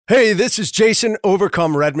Hey, this is Jason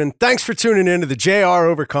Overcome Redmond. Thanks for tuning in to the JR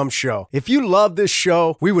Overcome Show. If you love this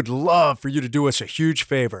show, we would love for you to do us a huge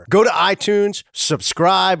favor. Go to iTunes,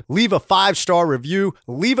 subscribe, leave a 5-star review,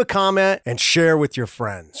 leave a comment, and share with your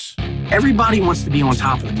friends. Everybody wants to be on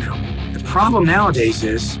top of the mountain. The problem nowadays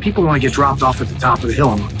is people want to get dropped off at the top of the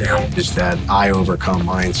hill and look down. It's that I overcome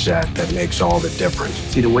mindset that makes all the difference.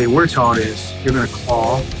 See, the way we're taught is you're going to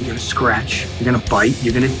claw, you're going to scratch, you're going to bite,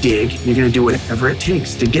 you're going to dig, you're going to do whatever it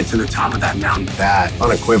takes to get to the top of that mountain. That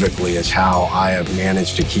unequivocally is how I have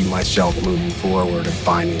managed to keep myself moving forward and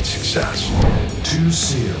finding success. 2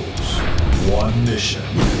 SEALs, 1 mission.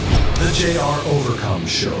 The JR Overcome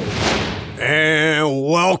Show. And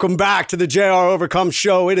welcome back to the JR Overcome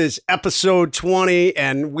Show. It is episode 20,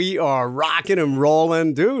 and we are rocking and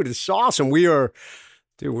rolling. Dude, it's awesome. We're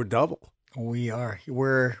double. We are.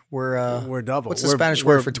 We're double. What's the Spanish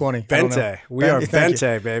word for 20? Bente. We are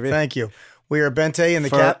Bente, baby. Thank you. We are Bente, and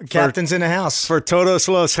the captain's in the house. For todos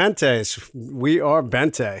los gentes, we are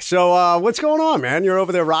Bente. So what's going on, man? You're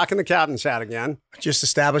over there rocking the captain's hat again. Just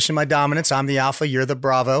establishing my dominance. I'm the alpha. You're the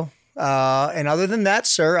bravo. And other than that,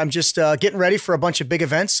 sir, I'm just getting ready for a bunch of big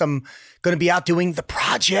events. I'm going to be out doing The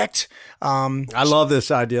Project. I love this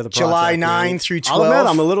idea of The Project. July 9 through 12. I'll admit,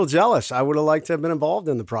 I'm a little jealous. I would have liked to have been involved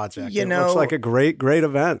in The Project. It looks like a great, great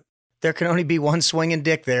event. There can only be one swinging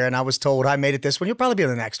dick there, and I was told I made it this one. You'll probably be in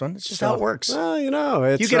the next one. It's just how it works. Well,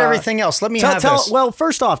 it's, you get everything else. Let me have this. Well,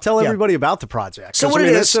 first off, tell everybody about The Project. So what it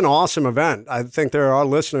is, it's an awesome event. I think our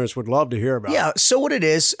listeners would love to hear about it. Yeah, so what it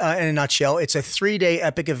is, in a nutshell, it's a 3-day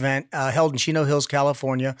epic event held in Chino Hills,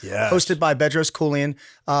 California, hosted by Bedros Keuilian.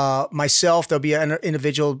 Myself, there'll be an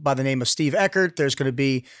individual by the name of Steve Eckert. There's going to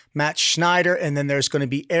be Matt Schneider, and then there's going to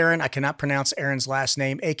be Aaron. I cannot pronounce Aaron's last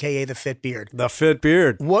name, a.k.a. the Fit Beard. The Fit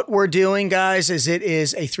Beard. What we're doing, guys, is it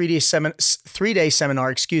is a 3-day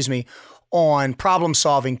seminar, on problem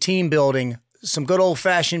solving, team building, some good old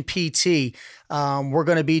fashioned PT. We're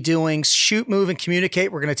going to be doing shoot, move, and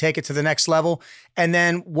communicate. We're going to take it to the next level. And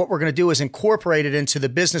then what we're going to do is incorporate it into the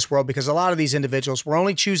business world, because a lot of these individuals, we're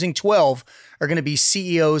only choosing 12, are going to be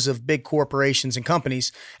CEOs of big corporations and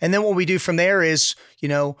companies. And then what we do from there is,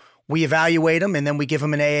 we evaluate them, and then we give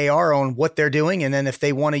them an AAR on what they're doing. And then if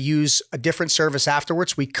they want to use a different service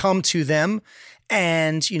afterwards, we come to them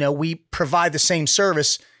and, we provide the same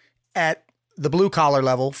service at the blue collar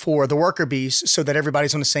level for the worker bees, so that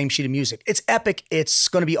everybody's on the same sheet of music. It's epic. It's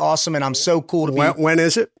going to be awesome. And I'm so cool to be. When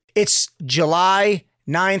is it? It's July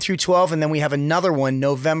 9 through 12. And then we have another one,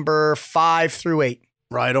 November 5 through 8.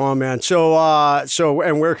 Right on, man. So,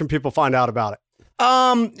 and where can people find out about it?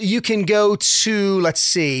 You can go to, let's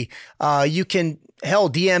see, you can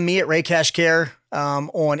DM me at Ray Cash Care,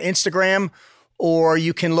 on Instagram, or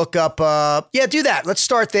you can look up, do that. Let's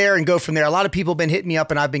start there and go from there. A lot of people have been hitting me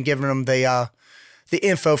up, and I've been giving them the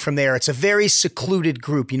info from there. It's a very secluded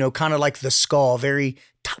group, kind of like the Skull, very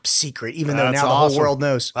top secret, even though now the whole world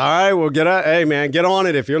knows. All right, well, get on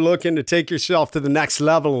it. If you're looking to take yourself to the next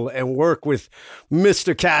level and work with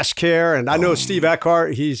Mr. Cash Care, and I know Steve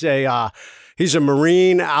Eckhart, he's a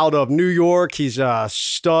Marine out of New York. He's a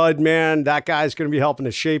stud, man. That guy's going to be helping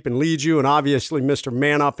to shape and lead you. And obviously, Mr.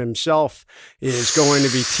 Man Up himself is going to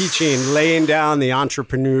be teaching, laying down the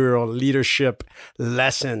entrepreneurial leadership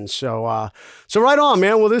lessons. So right on,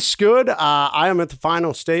 man. Well, this is good. I am at the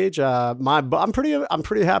final stage. I'm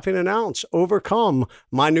pretty happy to announce Overcome,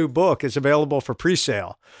 my new book, is available for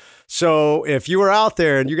pre-sale. So if you are out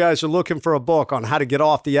there and you guys are looking for a book on how to get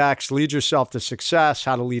off the X, lead yourself to success,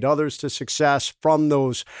 how to lead others to success from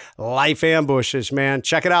those life ambushes, man,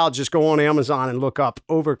 check it out. Just go on Amazon and look up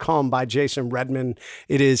Overcome by Jason Redmond.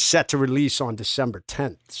 It is set to release on December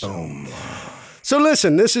 10th. So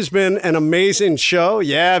listen, this has been an amazing show.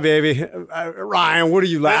 Yeah, baby. Ryan, what are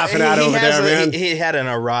you laughing at over there, man? He had an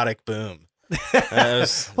erotic boom. What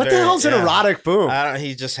the hell's an erotic boom?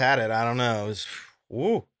 He just had it. I don't know. It was,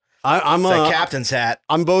 woo. I'm it's a captain's hat.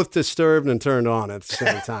 I'm both disturbed and turned on at the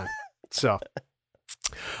same time. So,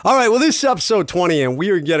 all right. Well, this is episode 20, and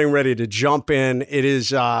we are getting ready to jump in. It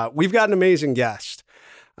is. We've got an amazing guest.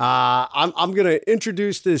 I'm going to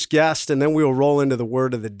introduce this guest, and then we'll roll into the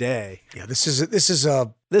word of the day. Yeah,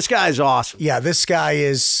 this guy's awesome. Yeah, this guy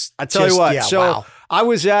is. I tell you what. Yeah, so wow. I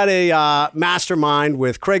was at a mastermind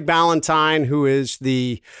with Craig Ballantyne, who is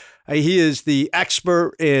he is the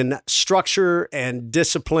expert in structure and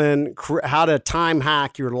discipline, how to time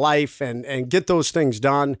hack your life and get those things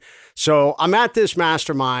done. So I'm at this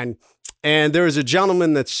mastermind, and there is a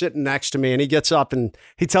gentleman that's sitting next to me, and he gets up and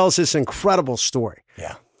he tells this incredible story.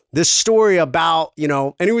 Yeah. this story about,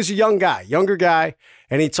 and he was a younger guy.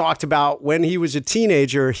 And he talked about when he was a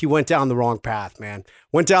teenager, he went down the wrong path, man.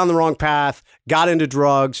 Went down the wrong path, got into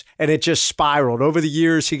drugs, and it just spiraled. Over the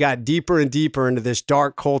years, he got deeper and deeper into this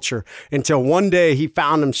dark culture until one day he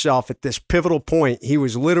found himself at this pivotal point. He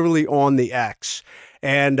was literally on the X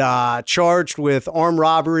and charged with armed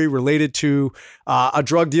robbery related to a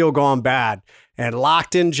drug deal gone bad and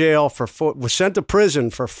locked in jail was sent to prison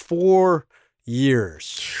for 4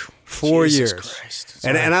 years. 4 Jesus years. Christ.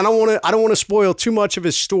 And I don't want to spoil too much of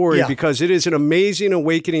his story because it is an amazing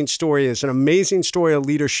awakening story. It's an amazing story of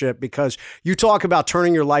leadership because you talk about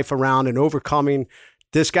turning your life around and overcoming.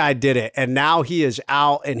 This guy did it. And now he is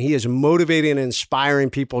out and he is motivating and inspiring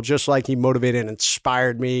people just like he motivated and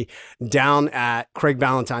inspired me down at Craig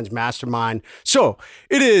Ballantyne's Mastermind. So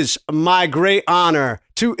it is my great honor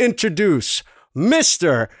to introduce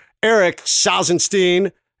Mr. Eric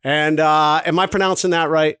Sausenstein. And am I pronouncing that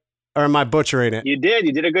right? Or am I butchering it? You did.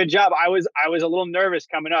 You did a good job. I was a little nervous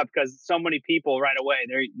coming up because so many people right away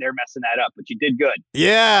they're messing that up, but you did good.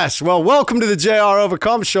 Yes. Well, welcome to the JR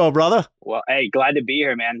Overcome Show, brother. Well, hey, glad to be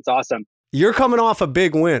here, man. It's awesome. You're coming off a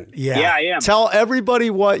big win. Yeah, I am. Tell everybody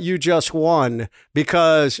what you just won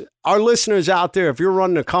because our listeners out there, if you're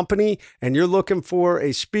running a company and you're looking for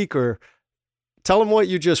a speaker, tell them what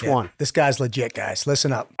you just won. This guy's legit, guys.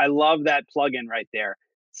 Listen up. I love that plug-in right there.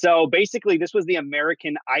 So basically, this was the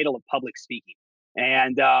American Idol of public speaking.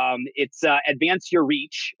 And it's Advance Your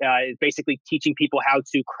Reach. It's basically teaching people how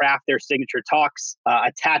to craft their signature talks,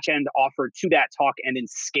 attach and offer to that talk, and then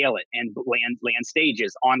scale it and land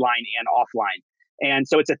stages online and offline. And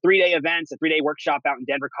so it's a 3-day event, it's a 3-day workshop out in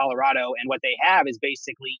Denver, Colorado. And what they have is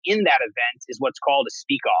basically in that event is what's called a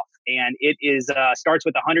speak off. And it is starts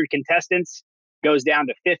with 100 contestants, goes down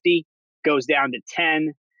to 50, goes down to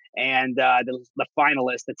 10. And the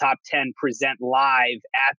finalists, the top 10, present live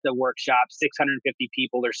at the workshop, 650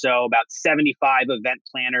 people or so, about 75 event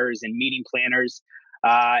planners and meeting planners.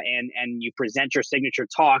 And you present your signature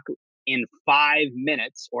talk in 5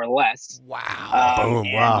 minutes or less. Wow.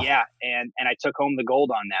 Boom, wow. Yeah. And I took home the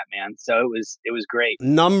gold on that, man. So it was great.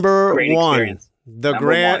 Number Great one. experience. The Number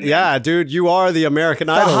grand, one, yeah, dude, you are the American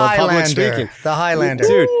Idol of public speaking. The Highlander.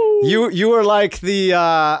 Dude, you are like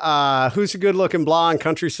the, who's a good looking blonde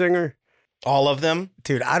country singer? All of them?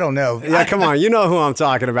 Dude, I don't know. Yeah, come on. You know who I'm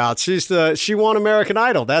talking about. She won American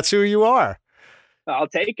Idol. That's who you are. I'll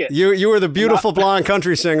take it. You were the beautiful blonde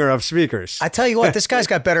country singer of speakers. I tell you what, this guy's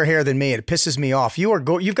got better hair than me. It pisses me off.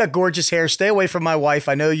 You've got gorgeous hair. Stay away from my wife.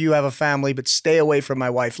 I know you have a family, but stay away from my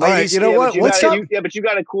wife. All right, Ladies, you know what? What's up? But you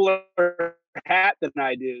got a cooler hat than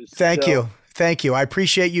I do. Thank so. you. Thank you. I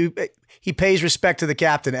appreciate you. He pays respect to the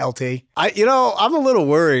captain, LT. I'm a little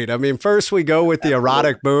worried. I mean, first we go with the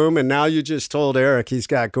erotic boom, and now you just told Eric he's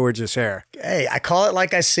got gorgeous hair. Hey, I call it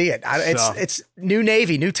like I see it. It's new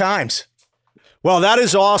Navy, new times. Well, that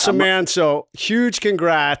is awesome, man. So huge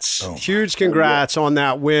congrats. Huge congrats on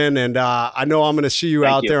that win. And I know I'm going to see you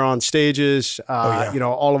out there on stages,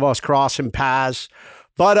 all of us crossing paths.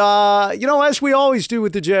 But, as we always do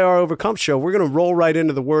with the JR Overcome Show, we're going to roll right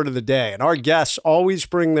into the word of the day. And our guests always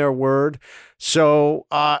bring their word. So,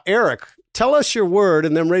 Eric, tell us your word,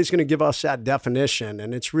 and then Ray's going to give us that definition.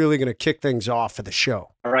 And it's really going to kick things off for the show.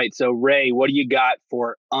 All right. So, Ray, what do you got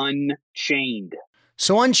for unchained?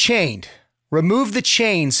 So, unchained. Remove the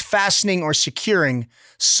chains fastening or securing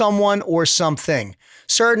someone or something.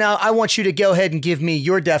 Sir, now I want you to go ahead and give me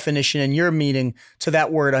your definition and your meaning to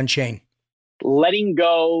that word unchained. Letting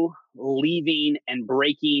go, leaving, and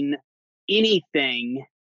breaking anything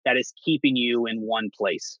that is keeping you in one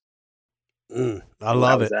place. I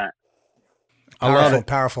love it. That? I love it.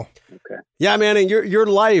 Powerful. Okay. Yeah, man. And your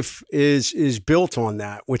life is built on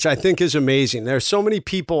that, which I think is amazing. There's so many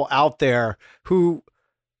people out there who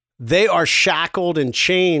they are shackled in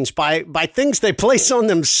chains by things they place on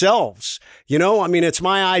themselves. It's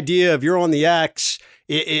my idea of you're on the X.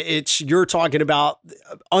 You're talking about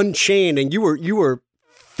unchained, and you were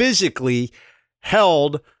physically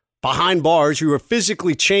held behind bars. You were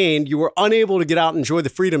physically chained. You were unable to get out and enjoy the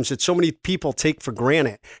freedoms that so many people take for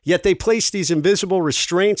granted. Yet they place these invisible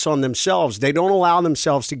restraints on themselves. They don't allow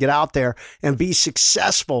themselves to get out there and be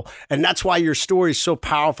successful. And that's why your story is so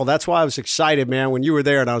powerful. That's why I was excited, man, when you were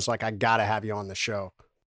there, and I was like, I got to have you on the show.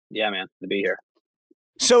 Yeah, man, to be here.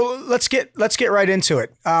 So let's get right into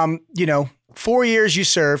it. 4 years you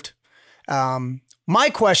served. My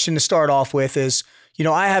question to start off with is,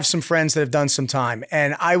 I have some friends that have done some time,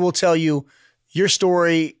 and I will tell you, your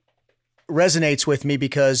story resonates with me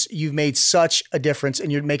because you've made such a difference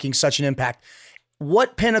and you're making such an impact.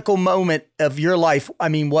 what pinnacle moment of your life? I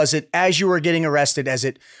mean, was it as you were getting arrested, as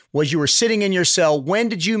it was you were sitting in your cell? When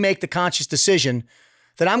did you make the conscious decision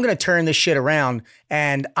that I'm going to turn this shit around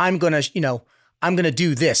and I'm going to, I'm going to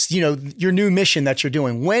do this, your new mission that you're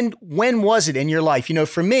doing? When was it in your life?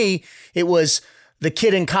 For me, it was the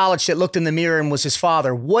kid in college that looked in the mirror and was his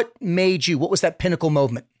father. What was that pinnacle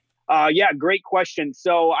moment? Yeah, great question.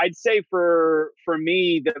 So I'd say for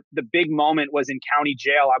me, the big moment was in county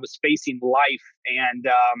jail. I was facing life, and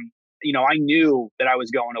I knew that I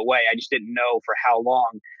was going away. I just didn't know for how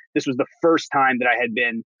long. This was the first time that I had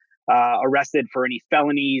been arrested for any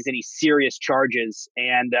felonies, any serious charges.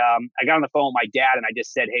 And I got on the phone with my dad, and I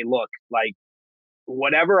just said, "Hey, look, like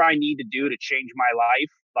whatever I need to do to change my life,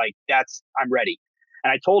 like I'm ready."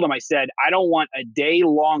 And I told him, I said, I don't want a day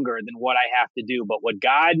longer than what I have to do, but what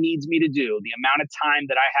God needs me to do, the amount of time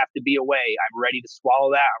that I have to be away, I'm ready to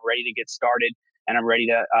swallow that. I'm ready to get started, and I'm ready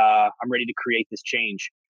to create this change.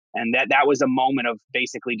 And that was a moment of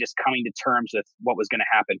basically just coming to terms with what was going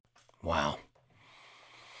to happen. Wow.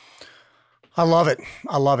 I love it.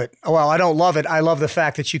 Well, I don't love it. I love the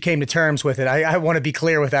fact that you came to terms with it. I want to be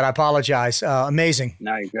clear with that. I apologize. Amazing.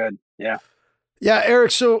 No, you're good. Yeah. Yeah, Eric,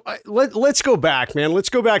 so let's go back, man. Let's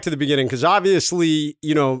go back to the beginning, because obviously,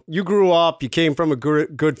 you grew up, you came from a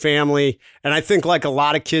good family, and I think like a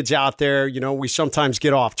lot of kids out there, we sometimes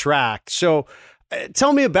get off track. So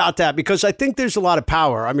tell me about that, because I think there's a lot of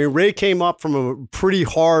power. I mean, Ray came up from a pretty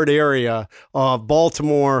hard area of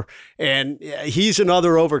Baltimore, and he's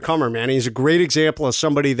another overcomer, man. He's a great example of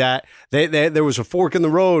somebody that there was a fork in the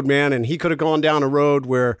road, man, and he could have gone down a road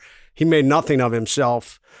where he made nothing of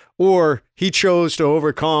himself, or he chose to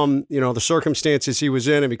overcome, the circumstances he was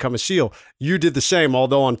in and become a SEAL. You did the same,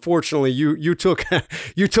 although unfortunately you took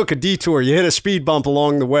a detour. You hit a speed bump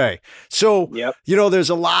along the way. So, yep. There's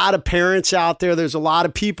a lot of parents out there. There's a lot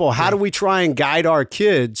of people. How do we try and guide our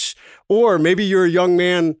kids? Or maybe you're a young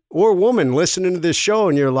man or woman listening to this show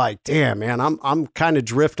and you're like, damn, man, I'm kind of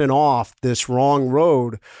drifting off this wrong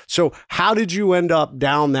road. So how did you end up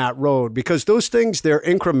down that road? Because those things, they're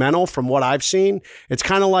incremental from what I've seen. It's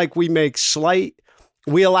kind of like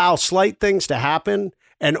we allow slight things to happen.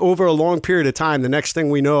 And over a long period of time, the next thing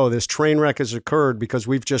we know, this train wreck has occurred because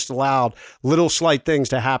we've just allowed little slight things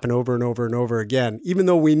to happen over and over and over again, even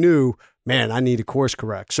though we knew, man, I need to course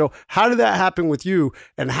correct. So how did that happen with you,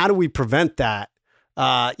 and how do we prevent that?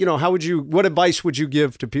 What advice would you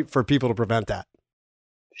give for people to prevent that?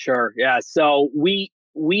 Sure. Yeah. So we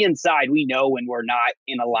inside, we know when we're not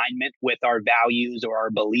in alignment with our values or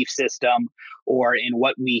our belief system or in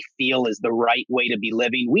what we feel is the right way to be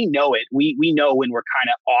living. We know it. We know when we're kind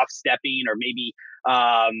of off stepping or maybe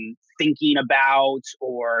thinking about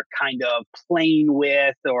or kind of playing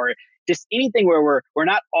with or just anything where we're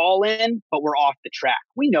not all in, but we're off the track.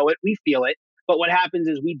 We know it. We feel it. But what happens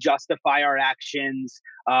is we justify our actions.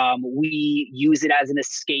 We use it as an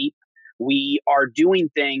escape. We are doing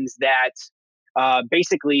things that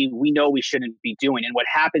basically we know we shouldn't be doing. And what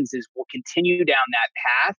happens is we'll continue down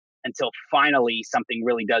that path until finally something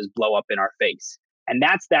really does blow up in our face. And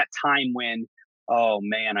that's that time when, oh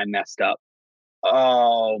man, I messed up.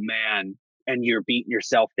 Oh man. And you're beating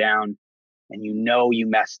yourself down and you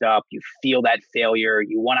messed up. You feel that failure.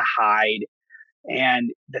 You want to hide.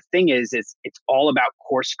 And the thing is it's all about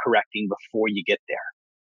course correcting before you get there.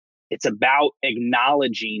 It's about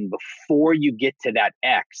acknowledging before you get to that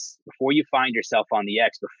X, before you find yourself on the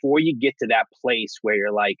X, before you get to that place where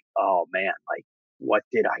you're like, oh man, like, what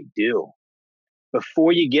did I do?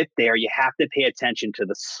 Before you get there, you have to pay attention to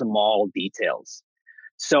the small details.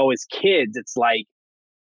 So as kids, it's like,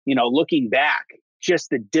 looking back,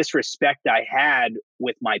 just the disrespect I had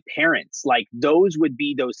with my parents, like those would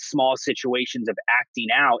be those small situations of acting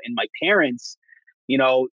out. And my parents,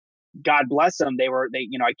 God bless them.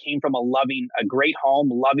 I came from a great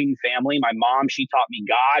home, loving family. My mom, she taught me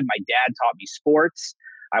God. My dad taught me sports.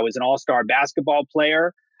 I was an all-star basketball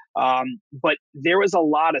player. But there was a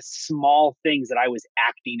lot of small things that I was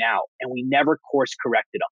acting out and we never course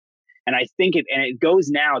corrected them. And I think it goes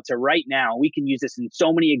now to right now, we can use this in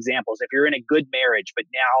so many examples. If you're in a good marriage, but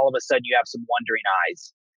now all of a sudden you have some wondering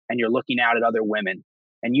eyes and you're looking out at other women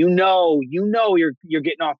and you're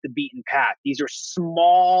getting off the beaten path. These are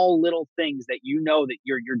small little things that that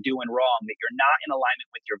you're doing wrong, that you're not in alignment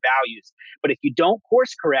with your values. But if you don't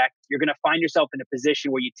course correct, you're going to find yourself in a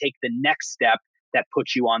position where you take the next step that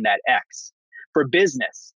puts you on that X. For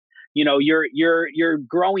business, you're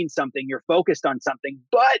growing something, you're focused on something,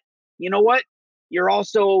 but you know what? You're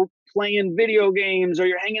also playing video games or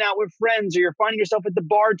you're hanging out with friends or you're finding yourself at the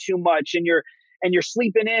bar too much and you're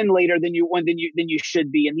sleeping in later than you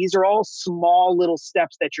should be. And these are all small little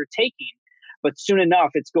steps that you're taking. but soon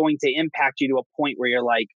enough, it's going to impact you to a point where you're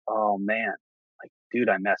like, oh man, like, dude,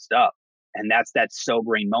 I messed up. And that's that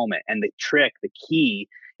sobering moment. And the key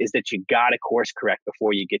is that you got to course correct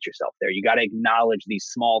before you get yourself there. You got to acknowledge these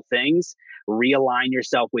small things, realign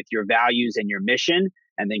yourself with your values and your mission,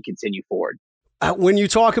 and then continue forward. When you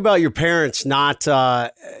talk about your parents not, I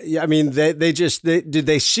mean, did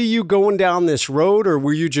they see you going down this road, or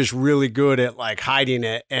were you just really good at like hiding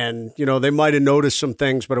it? And, you know, they might have noticed some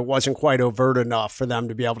things, but it wasn't quite overt enough for them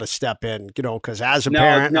to be able to step in, you know, because as a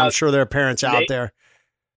parent, I'm sure there are parents out there.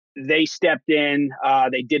 They stepped in,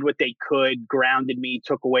 they did what they could, grounded me,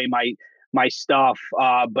 took away my stuff.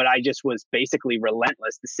 But I just was basically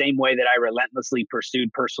relentless. The same way that I relentlessly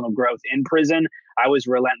pursued personal growth in prison, I was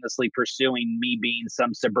relentlessly pursuing me being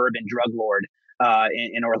some suburban drug lord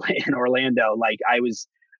in Orlando. Like I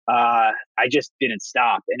just didn't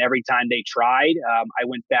stop. And every time they tried, I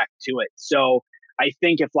went back to it. So I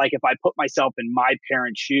think if I put myself in my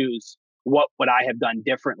parents' shoes, what would I have done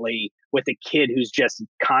differently with a kid who's just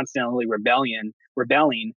constantly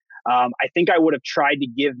rebelling? I think I would have tried to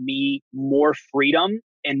give me more freedom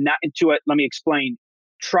and not into it. Let me explain.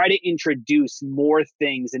 Try to introduce more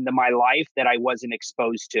things into my life that I wasn't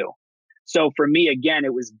exposed to. So for me, again,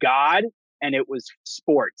 it was God and it was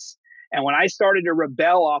sports. And when I started to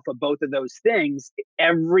rebel off of both of those things,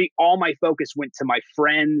 all my focus went to my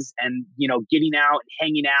friends and, you know, getting out and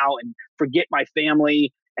hanging out and forget my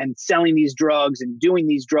family and selling these drugs and doing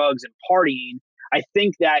these drugs and partying. I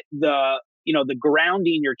think that the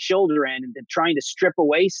grounding your children and trying to strip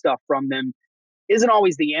away stuff from them isn't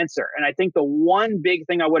always the answer. And I think the one big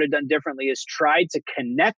thing I would have done differently is tried to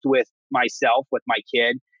connect with myself, with my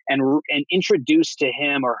kid, and introduce to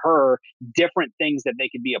him or her different things that they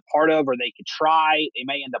could be a part of, or they could try, they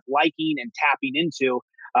may end up liking and tapping into,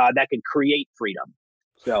 that could create freedom.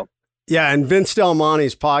 So. Yeah, and Vince Del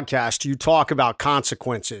Monte's podcast, you talk about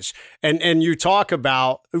consequences, and you talk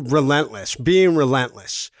about being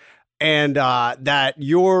relentless, and that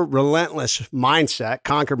your relentless mindset,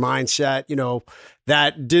 conquer mindset, you know,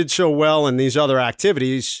 that did so well in these other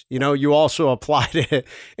activities. You know, you also applied it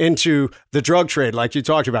into the drug trade, like you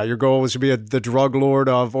talked about. Your goal was to be the drug lord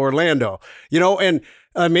of Orlando, you know, and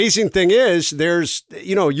amazing thing is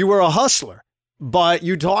you were a hustler. But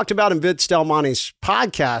you talked about in Vince Del Monte's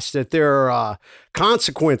podcast that there are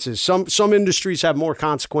consequences. Some industries have more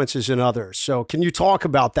consequences than others. So can you talk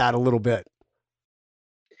about that a little bit?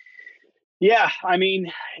 Yeah, I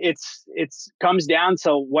mean, it's comes down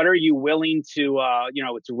to what are you willing to,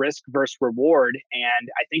 it's risk versus reward. And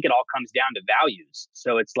I think it all comes down to values.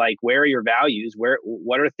 So it's like, where are your values?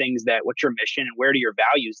 What's your mission and where do your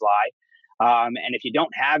values lie? And if you don't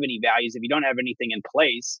have any values, if you don't have anything in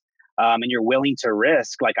place, and you're willing to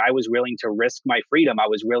risk, like I was willing to risk my freedom. I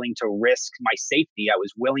was willing to risk my safety. I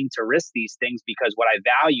was willing to risk these things because what I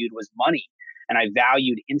valued was money, and I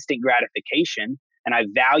valued instant gratification, and I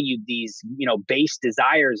valued these, base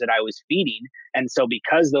desires that I was feeding. And so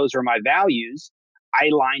because those are my values, I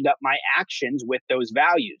lined up my actions with those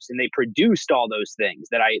values, and they produced all those things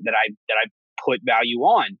that I put value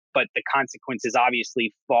on. But the consequences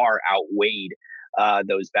obviously far outweighed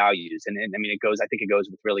those values. And I mean, I think it goes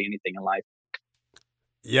with really anything in life.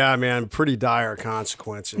 Yeah, man, pretty dire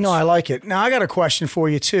consequences. No, I like it. Now I got a question for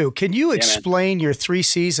you too. Can you explain your 3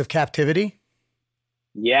 C's of captivity?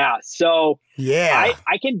 Yeah. So yeah,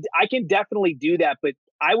 I can definitely do that, but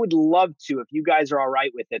I would love to, if you guys are all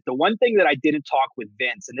right with it. The one thing that I didn't talk with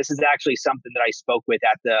Vince, and this is actually something that I spoke with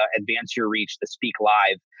at the Advance Your Reach, the Speak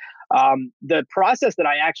Live. The process that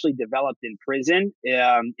I actually developed in prison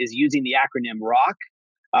is using the acronym ROC.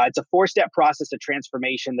 It's a 4-step process of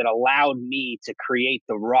transformation that allowed me to create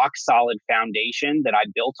the rock solid foundation that I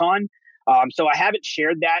built on. So I haven't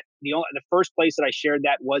shared that. The first place that I shared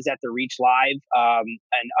that was at the Reach Live.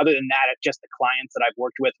 And other than that, just the clients that I've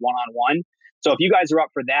worked with one-on-one. So if you guys are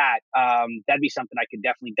up for that, that'd be something I could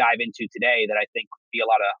definitely dive into today that I think would be a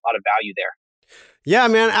lot of value there. Yeah,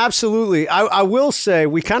 man, absolutely. I will say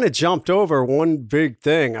we kind of jumped over one big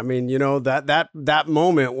thing. I mean, that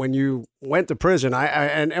moment when you went to prison,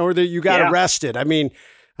 or that you got arrested. I mean,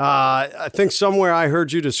 I think somewhere I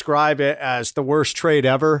heard you describe it as the worst trade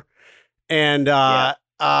ever. And I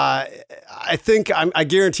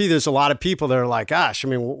guarantee there's a lot of people that are like, gosh, I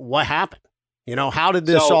mean, what happened? How did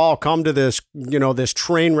this all come to this, this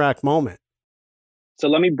train wreck moment? So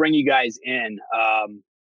let me bring you guys in.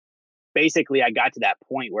 Basically, I got to that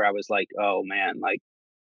point where I was like, oh man, like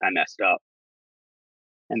I messed up.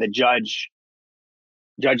 And the judge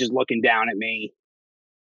is looking down at me.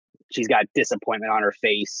 She's got disappointment on her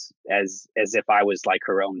face as if I was like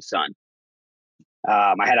her own son.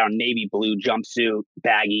 I had on navy blue jumpsuit,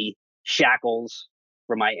 baggy, shackles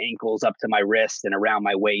from my ankles up to my wrist and around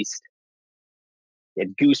my waist. I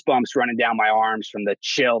had goosebumps running down my arms from the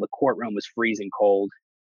chill. The courtroom was freezing cold.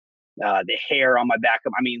 The hair on my back,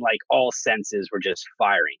 like all senses were just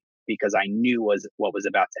firing because I knew what was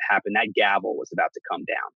about to happen. That gavel was about to come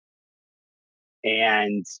down.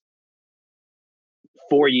 And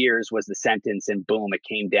 4 years was the sentence, and boom, it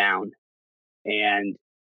came down. And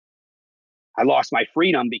I lost my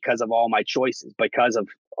freedom because of all my choices, because of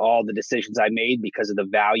all the decisions I made, because of the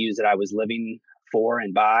values that I was living for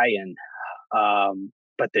and by. And,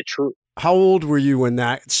 but the truth. How old were you when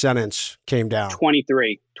that sentence came down?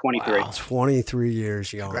 23. Wow, 23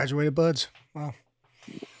 years young. Graduated buds. Wow.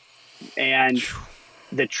 And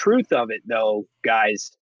the truth of it, though,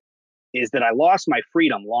 guys, is that I lost my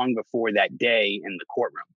freedom long before that day in the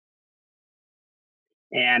courtroom.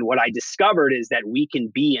 And what I discovered is that we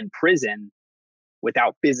can be in prison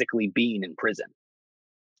without physically being in prison.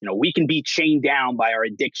 We can be chained down by our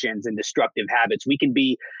addictions and destructive habits. We can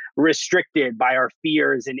be restricted by our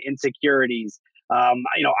fears and insecurities. I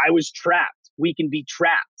was trapped. We can be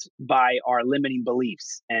trapped by our limiting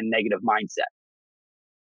beliefs and negative mindset.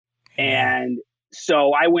 And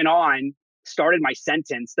so I went on, started my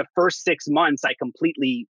sentence. The first 6 months I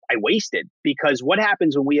wasted, because what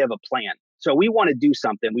happens when we have a plan? So we want to do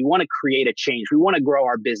something. We want to create a change. We want to grow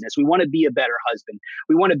our business. We want to be a better husband.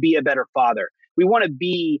 We want to be a better father. We want to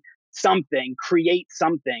be something, create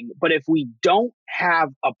something. But if we don't have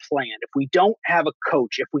a plan, if we don't have a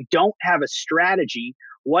coach, if we don't have a strategy,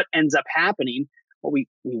 what ends up happening? Well, we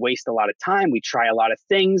waste a lot of time. We try a lot of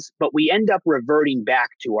things, but we end up reverting back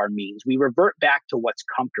to our means. We revert back to what's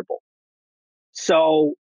comfortable.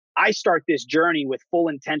 So I start this journey with full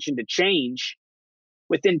intention to change.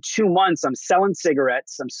 Within 2 months, I'm selling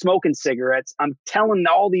cigarettes. I'm smoking cigarettes. I'm telling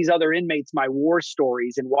all these other inmates my war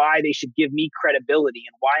stories and why they should give me credibility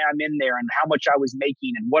and why I'm in there and how much I was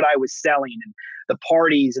making and what I was selling and the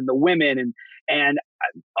parties and the women. And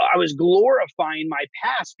I was glorifying my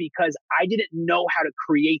past because I didn't know how to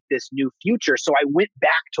create this new future. So I went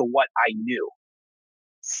back to what I knew.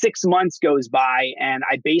 6 months goes by and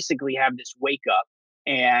I basically have this wake up,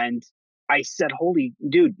 and I said, holy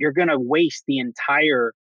dude, you're going to waste the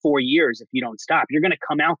entire 4 years if you don't stop. You're going to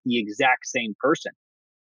come out the exact same person.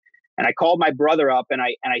 And I called my brother up and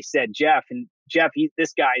I said, Jeff,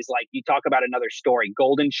 this guy's like, you talk about another story,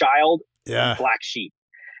 golden child, black sheep.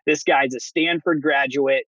 This guy's a Stanford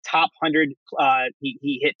graduate, top 100.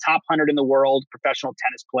 He hit top 100 in the world, professional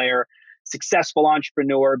tennis player, successful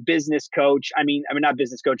entrepreneur, business coach. Not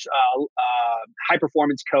business coach, high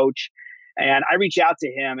performance coach. And I reached out to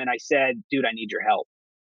him and I said, dude, I need your help.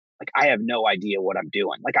 Like, I have no idea what I'm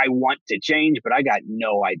doing. Like, I want to change, but I got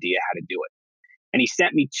no idea how to do it. And he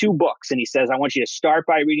sent me 2 books and he says, I want you to start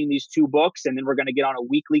by reading these 2 books. And then we're going to get on a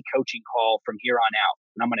weekly coaching call from here on out.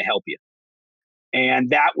 And I'm going to help you. And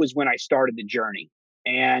that was when I started the journey.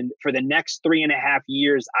 And for the next 3.5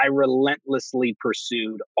 years, I relentlessly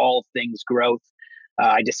pursued all things growth.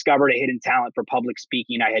 I discovered a hidden talent for public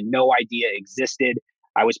speaking I had no idea existed.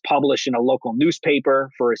 I was published in a local newspaper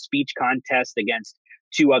for a speech contest against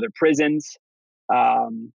 2 other prisons.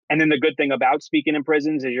 And then the good thing about speaking in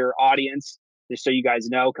prisons is your audience, just so you guys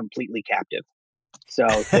know, completely captive. So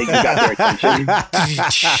they got their attention.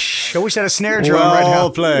 I wish I had a snare drum right now.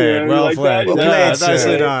 Well played. Well played.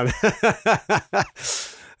 Nicely done.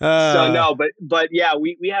 So no, but yeah,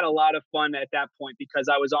 we had a lot of fun at that point because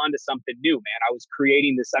I was on to something new, man. I was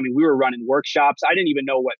creating this. We were running workshops. I didn't even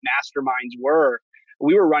know what masterminds were.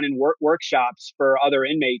 We were running workshops for other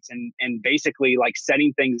inmates and basically like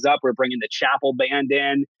setting things up. We're bringing the chapel band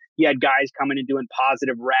in. You had guys coming and doing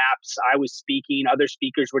positive raps. I was speaking. Other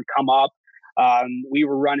speakers would come up. We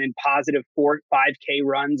were running positive 5K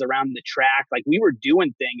runs around the track. Like, we were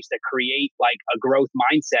doing things to create like a growth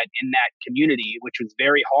mindset in that community, which was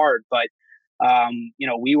very hard. But,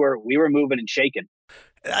 we were moving and shaking.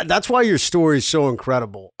 That's why your story is so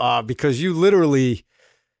incredible, because you literally,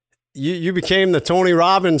 you became the Tony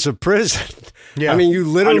Robbins of prison. Yeah. You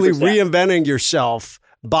literally 100%. reinventing yourself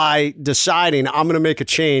by deciding I'm going to make a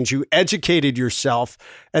change. You educated yourself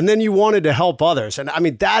and then you wanted to help others. And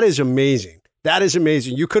that is amazing. That is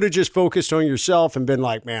amazing. You could have just focused on yourself and been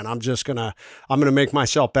like, man, I'm going to make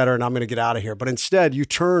myself better and I'm going to get out of here. But instead you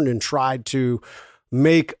turned and tried to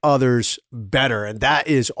make others better. And that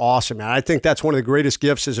is awesome. And I think that's one of the greatest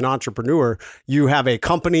gifts as an entrepreneur. You have a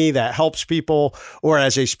company that helps people, or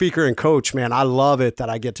as a speaker and coach, man, I love it that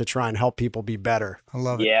I get to try and help people be better. I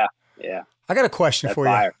love it. Yeah. I got a question for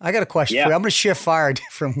you. Fire. I got a question for you. I'm going to shift fire a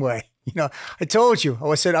different way. I told you.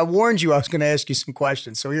 I said I warned you I was going to ask you some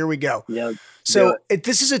questions. So here we go. Yeah. So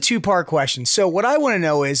this is a 2-part question. So what I want to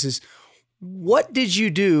know is what did you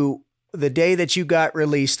do the day that you got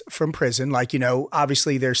released from prison? Like,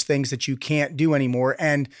 obviously there's things that you can't do anymore.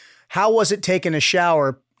 And how was it taking a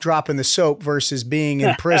shower, dropping the soap versus being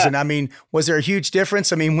in prison? I mean, was there a huge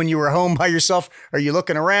difference? I mean, when you were home by yourself, are you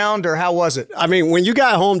looking around or how was it? I mean, when you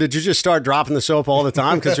got home, did you just start dropping the soap all the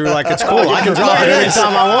time? Because you were like, it's cool. I can drop it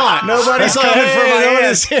anytime I want. Nobody's coming for my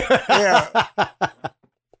ass. Yeah.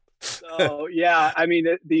 So yeah, I mean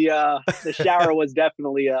the shower was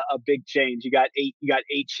definitely a big change. You got 8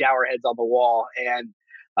 shower heads on the wall, and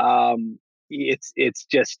it's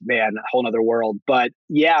just, man, a whole nother world. But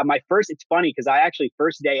yeah, it's funny because I actually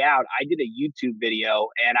first day out, I did a YouTube video,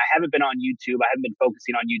 and I haven't been on YouTube. I haven't been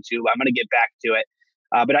focusing on YouTube. I'm going to get back to it.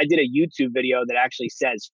 But I did a YouTube video that actually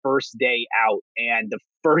says first day out. And the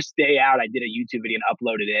first day out, I did a YouTube video and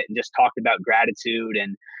uploaded it and just talked about gratitude.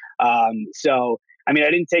 And so, I mean,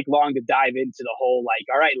 I didn't take long to dive into the whole, like,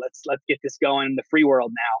 all right, let's get this going in the free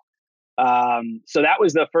world now. So that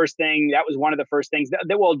was the first thing. That was one of the first things.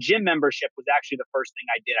 Well, gym membership was actually the first thing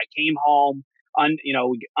I did. I came home,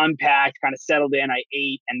 we unpacked, kind of settled in. I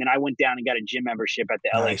ate, and then I went down and got a gym membership at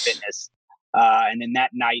the LA Fitness. And then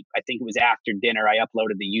that night, I think it was after dinner, I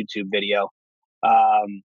uploaded the YouTube video.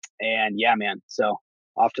 And yeah, man, so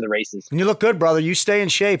off to the races. And you look good, brother. You stay in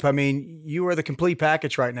shape. I mean, you are the complete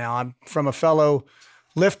package right now. I'm from a fellow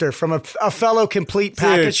lifter, from a fellow complete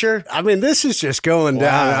packager. Dude, I mean, this is just going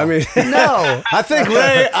down. I mean, no, I think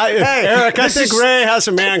Ray, Eric, I think Ray has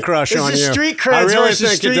a man crush on you. This is street creds. I really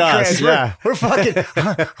think it does. Yeah. We're fucking,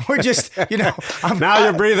 we're just, now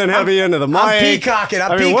you're breathing heavy into the mic. I'm peacocking.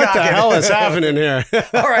 I mean, what the hell is happening here?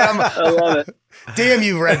 All right. I love it. Damn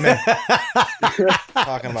you, Redman.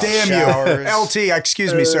 Talking about Damn showers. you. LT,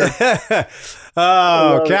 excuse me, sir.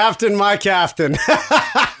 Oh, Captain, my captain.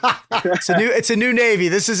 It's a new Navy.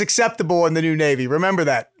 This is acceptable in the new Navy. Remember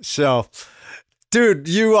that. So, dude,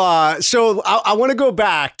 so I want to go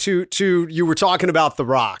back to you were talking about The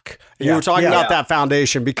Rock. You were talking about that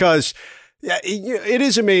foundation because it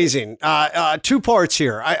is amazing. 2 parts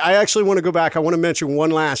here. I actually want to go back. I want to mention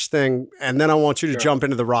one last thing, and then I want you to jump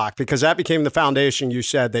into The Rock because that became the foundation you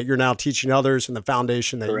said that you're now teaching others and the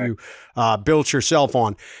foundation that you built yourself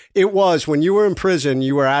on. It was when you were in prison,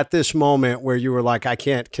 you were at this moment where you were like, I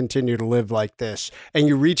can't continue to live like this. And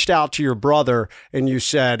you reached out to your brother and you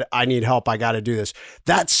said, I need help. I got to do this.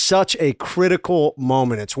 That's such a critical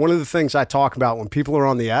moment. It's one of the things I talk about when people are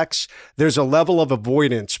on the X. There's a level of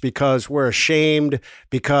avoidance because we're ashamed,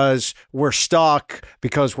 because we're stuck,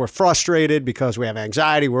 because we're frustrated, because we have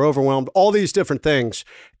anxiety, we're overwhelmed, all these different things.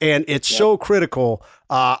 And it's so critical.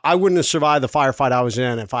 I wouldn't have survived the firefight I was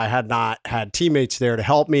in if I had not had teammates there to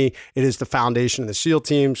help me. It is the foundation of the SEAL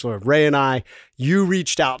team. So Ray and I, you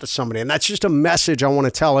reached out to somebody. And that's just a message I want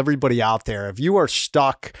to tell everybody out there. If you are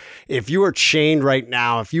stuck, if you are chained right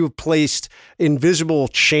now, if you have placed invisible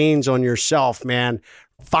chains on yourself, man,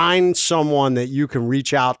 find someone that you can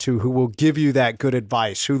reach out to who will give you that good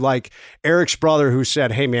advice, who like Eric's brother who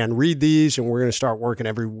said, hey man, read these and we're going to start working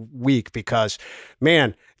every week because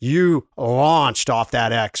man, you launched off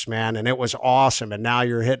that X, man, and it was awesome. And now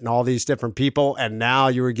you're hitting all these different people and now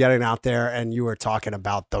you were getting out there and you were talking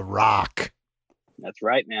about The Rock. That's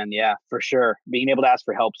right, man. Yeah, for sure. Being able to ask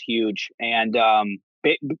for help's huge. And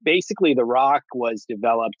basically The Rock was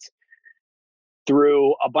developed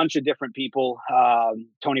through a bunch of different people.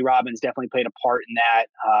 Tony Robbins definitely played a part in that.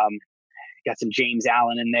 Got some James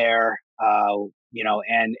Allen in there,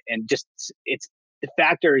 and just it's the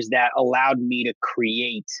factors that allowed me to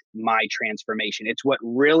create my transformation. It's what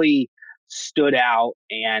really stood out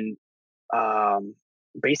and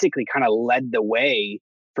basically kind of led the way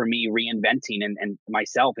for me reinventing and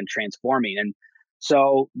myself and transforming. And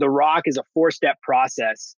so The Rock is a 4-step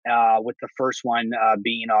process, with the first one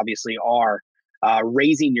being obviously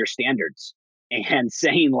raising your standards and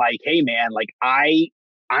saying like, hey man, like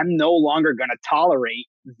I'm no longer going to tolerate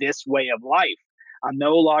this way of life. I'm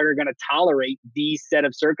no longer going to tolerate these set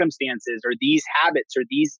of circumstances or these habits or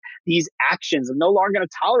these actions. I'm no longer going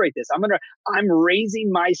to tolerate this. I'm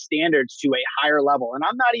raising my standards to a higher level. And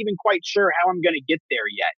I'm not even quite sure how I'm going to get there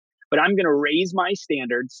yet, but I'm going to raise my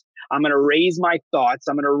standards. I'm going to raise my thoughts.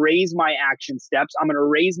 I'm going to raise my action steps. I'm going to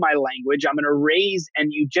raise my language. I'm going to raise,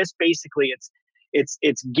 and you just basically,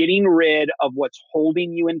 it's getting rid of what's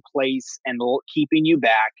holding you in place and keeping you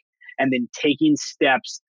back, and then taking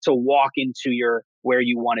steps to walk into where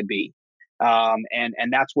you want to be.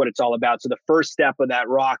 And that's what it's all about. So the first step of that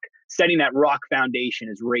setting that rock foundation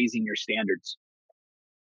is raising your standards.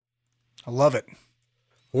 I love it.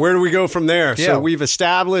 Where do we go from there? Yeah. So we've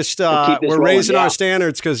established keep this we're rolling, raising yeah. our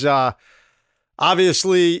standards because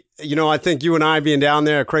obviously, I think you and I being down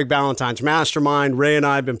there at Craig Ballantyne's mastermind, Ray and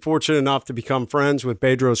I have been fortunate enough to become friends with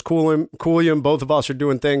Bedros Koulian. Both of us are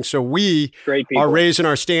doing things. So we Great people. are raising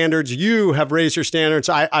our standards. You have raised your standards.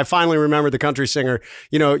 I finally remember the country singer.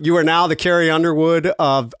 You are now the Carrie Underwood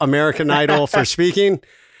of American Idol for speaking.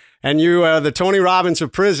 And you are the Tony Robbins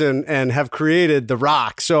of prison and have created The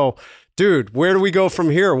Rock. So, dude, where do we go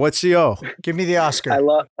from here? What's the O? Give me the Oscar. I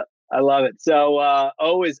love it. So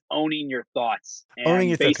O is owning your thoughts. And Owning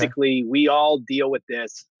your thoughts, okay. basically, we all deal with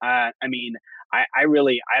this. I've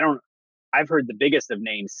heard the biggest of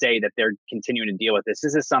names say that they're continuing to deal with this.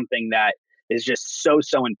 This is something that is just so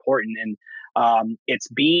important. And it's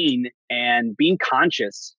being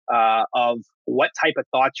conscious of what type of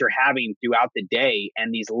thoughts you're having throughout the day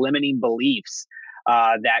and these limiting beliefs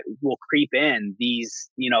that will creep in, these,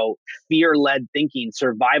 fear-led thinking,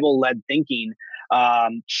 survival-led thinking,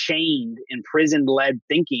 chained, imprisoned-led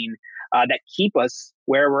thinking that keep us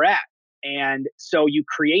where we're at. And so you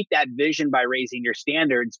create that vision by raising your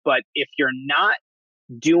standards. But if you're not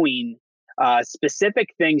doing specific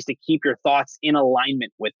things to keep your thoughts in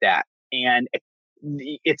alignment with that, and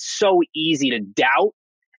it's so easy to doubt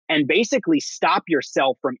and basically stop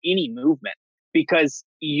yourself from any movement, because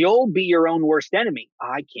you'll be your own worst enemy.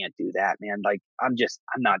 I can't do that, man. Like, I'm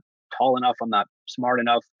not tall enough. I'm not smart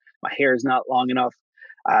enough. My hair is not long enough.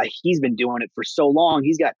 He's been doing it for so long.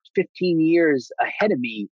 He's got 15 years ahead of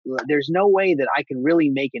me. There's no way that I can really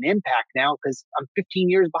make an impact now because I'm 15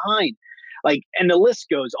 years behind. Like, and the list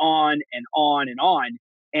goes on and on and on.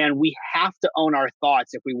 And we have to own our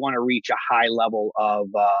thoughts if we want to reach a high level of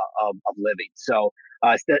living. So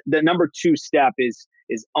the number 2 step is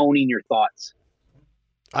owning your thoughts.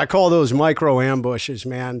 I call those micro ambushes,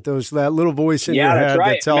 man. That little voice in your head that's right.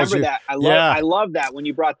 that tells Remember you. that. I love that when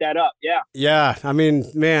you brought that up. Yeah. Yeah. I mean,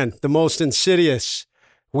 man, the most insidious.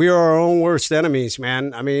 We are our own worst enemies,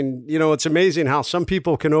 man. I mean, it's amazing how some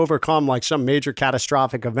people can overcome like some major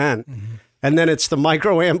catastrophic event. Mm-hmm. And then it's the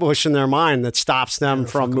micro ambush in their mind that stops them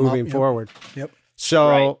from moving forward. Yep.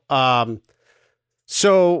 So,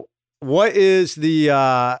 so what is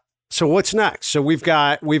so what's next? So we've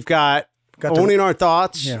got owning our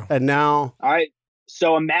thoughts, and now. All right.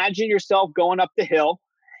 So imagine yourself going up the hill,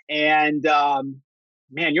 and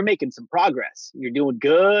man, you're making some progress. You're doing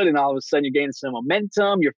good, and all of a sudden you're gaining some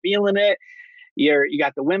momentum. You're feeling it. You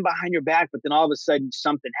got the wind behind your back, but then all of a sudden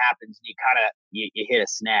something happens, and you hit a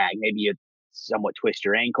snag. Maybe you somewhat twist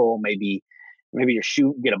your ankle. Maybe your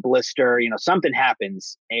shoe get a blister. Something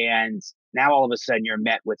happens, and now all of a sudden you're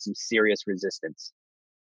met with some serious resistance.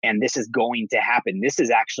 And this is going to happen. This is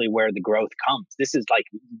actually where the growth comes. This is like,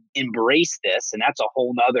 embrace this. And that's a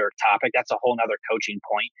whole nother topic. That's a whole nother coaching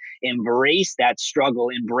point. Embrace that struggle,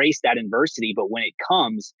 embrace that adversity. But when it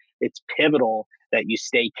comes, it's pivotal that you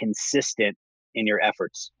stay consistent in your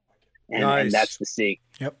efforts. And that's the C.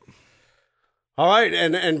 Yep. All right.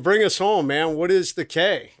 And bring us home, man. What is the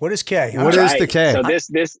K? What is K? What is the K? So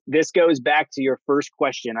this goes back to your first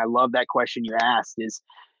question. I love that question you asked is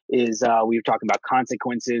we were talking about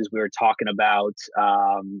consequences. We were talking about,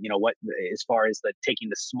 what, as far as taking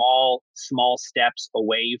the small steps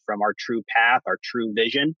away from our true path, our true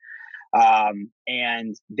vision.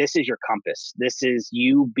 And this is your compass. This is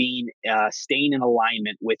you staying in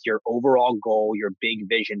alignment with your overall goal, your big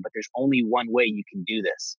vision. But there's only one way you can do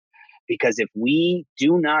this, because if we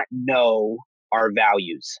do not know our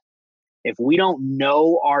values, if we don't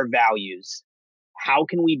know our values, how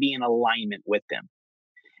can we be in alignment with them?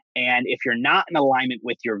 And if you're not in alignment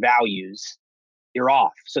with your values, you're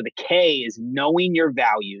off. So the K is knowing your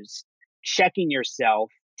values, checking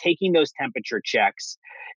yourself, taking those temperature checks.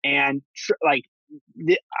 And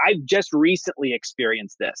I've just recently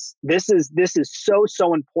experienced this. This is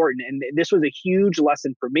so important. And this was a huge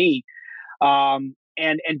lesson for me. And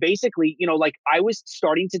basically, I was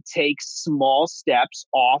starting to take small steps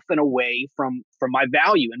off and away from my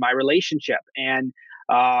value in my relationship. And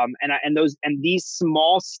these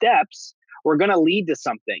small steps were going to lead to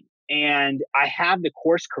something. And I had the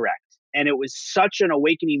course correct. And it was such an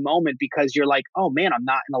awakening moment, because you're like, oh man, I'm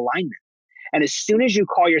not in alignment. And as soon as you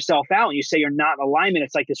call yourself out and you say you're not in alignment,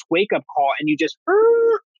 it's like this wake up call, and you just,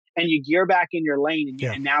 and you gear back in your lane,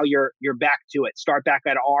 and now you're back to it. Start back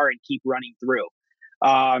at R and keep running through.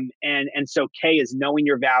 And so K is knowing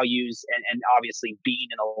your values and obviously being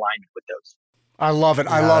in alignment with those. I love it.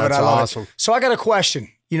 I love it. I love awesome. it. So I got a question.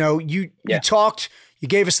 You talked, you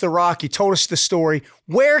gave us The Rock, you told us the story.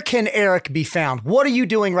 Where can Eric be found? What are you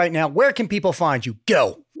doing right now? Where can people find you?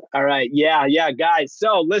 Go. All right. Yeah, guys.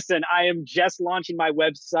 So listen, I am just launching my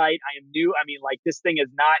website. I am new. I mean, like, this thing is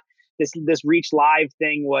not this Reach Live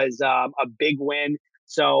thing was a big win.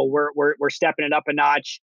 So we're stepping it up a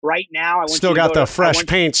notch. Right now, I want still you to got go the to, fresh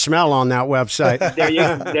paint smell on that website.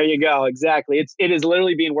 There you go. Exactly. It is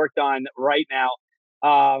literally being worked on right now.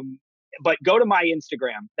 But go to my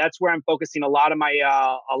Instagram. That's where I'm focusing a lot of my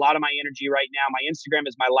energy right now. My Instagram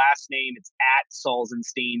is my last name. It's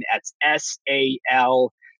 @Solzhenstein. That's SALZ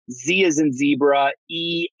as in zebra,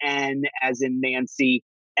 EN as in Nancy,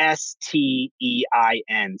 STEIN.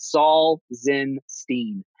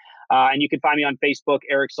 Solzhenstein. And you can find me on Facebook,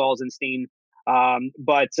 Eric Solzhenstein.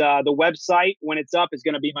 But the website, when it's up, is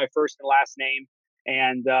going to be my first and last name.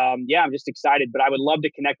 And I'm just excited. But I would love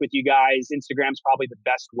to connect with you guys. Instagram's probably the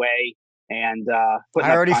best way. And I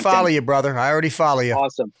already follow you, brother. I already follow you.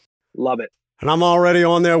 Awesome. Love it. And I'm already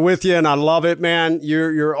on there with you, and I love it, man.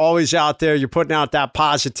 You're always out there. You're putting out that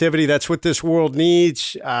positivity. That's what this world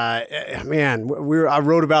needs. Man, I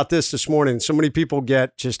wrote about this morning. So many people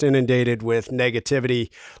get just inundated with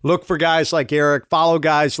negativity. Look for guys like Eric. Follow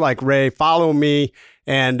guys like Ray. Follow me.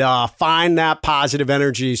 And find that positive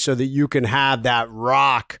energy so that you can have that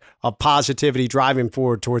rock of positivity driving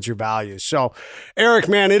forward towards your values. So, Eric,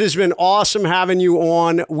 man, it has been awesome having you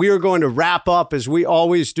on. We are going to wrap up, as we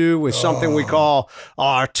always do, with something we call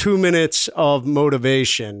our 2 minutes of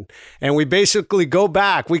motivation. And we basically go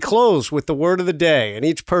back. We close with the word of the day, and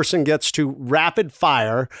each person gets to rapid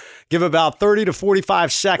fire, give about 30 to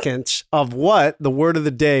 45 seconds of what the word of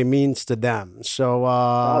the day means to them.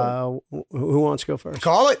 So who wants to go first?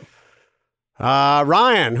 Call it.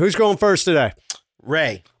 Ryan, who's going first today?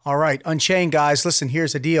 Ray. All right. Unchained, guys. Listen,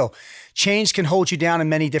 here's the deal. Chains can hold you down in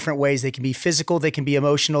many different ways. They can be physical, they can be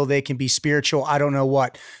emotional, they can be spiritual. I don't know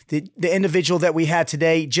what. The individual that we had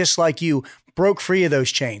today, just like you, broke free of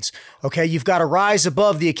those chains. Okay. You've got to rise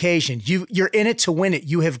above the occasion. You're in it to win it.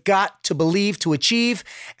 You have got to believe to achieve.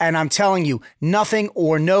 And I'm telling you, nothing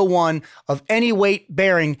or no one of any weight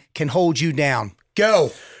bearing can hold you down. Go.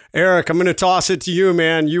 Eric, I'm going to toss it to you,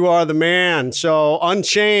 man. You are the man. So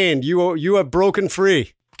Unchained, you have broken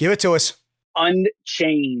free. Give it to us.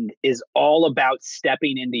 Unchained is all about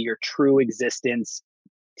stepping into your true existence,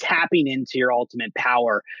 tapping into your ultimate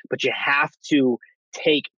power, but you have to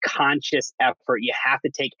take conscious effort. You have to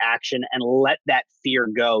take action and let that fear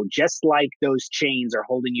go. Just like those chains are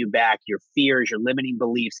holding you back, your fears, your limiting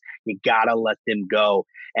beliefs, you gotta let them go.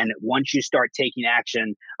 And once you start taking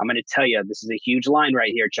action, I'm going to tell you, this is a huge line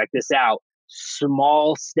right here. Check this out.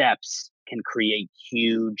 Small steps can create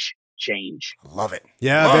huge change. Love it.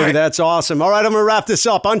 Yeah, Love baby, it. that's awesome. All right, I'm going to wrap this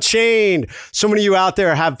up. Unchained. So many of you out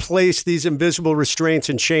there have placed these invisible restraints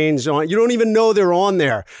and chains on. You don't even know they're on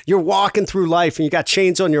there. You're walking through life and you got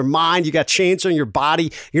chains on your mind. You got chains on your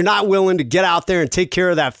body. You're not willing to get out there and take care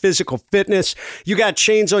of that physical fitness. You got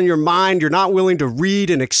chains on your mind. You're not willing to read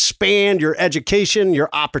and expand your education, your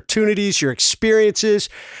opportunities, your experiences.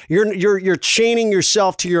 You're chaining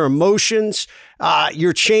yourself to your emotions.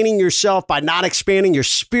 You're chaining yourself by not expanding your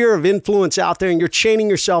sphere of influence out there, and you're chaining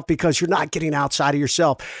yourself because you're not getting outside of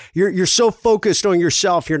yourself. You're so focused on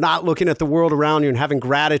yourself, you're not looking at the world around you and having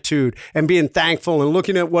gratitude and being thankful and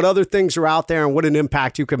looking at what other things are out there and what an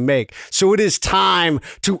impact you can make. So it is time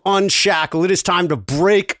to unshackle. It is time to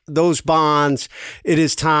break those bonds. It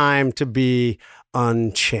is time to be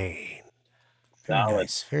unchained. Solid.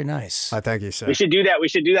 Nice. Very nice. I thank you, sir. We should do that. We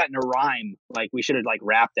should do that in a rhyme. Like, we should have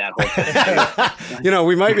rapped that whole thing.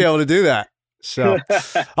 We might be able to do that. So,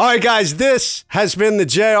 all right, guys, this has been the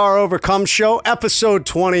JR Overcome Show, episode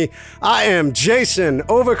 20. I am Jason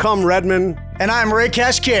Overcome Redmond. And I'm Ray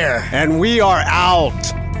Cashcare. And we are out.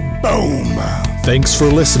 Boom. Thanks for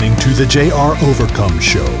listening to the JR Overcome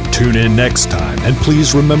Show. Tune in next time, and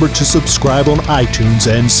please remember to subscribe on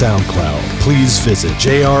iTunes and SoundCloud. Please visit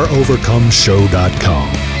jrovercomeshow.com.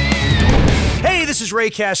 Hey, this is Ray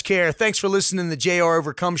Cashcare. Thanks for listening to the JR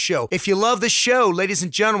Overcome Show. If you love the show, ladies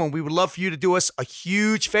and gentlemen, we would love for you to do us a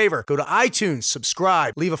huge favor. Go to iTunes,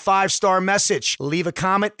 subscribe, leave a 5-star message, leave a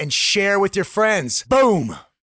comment, and share with your friends. Boom.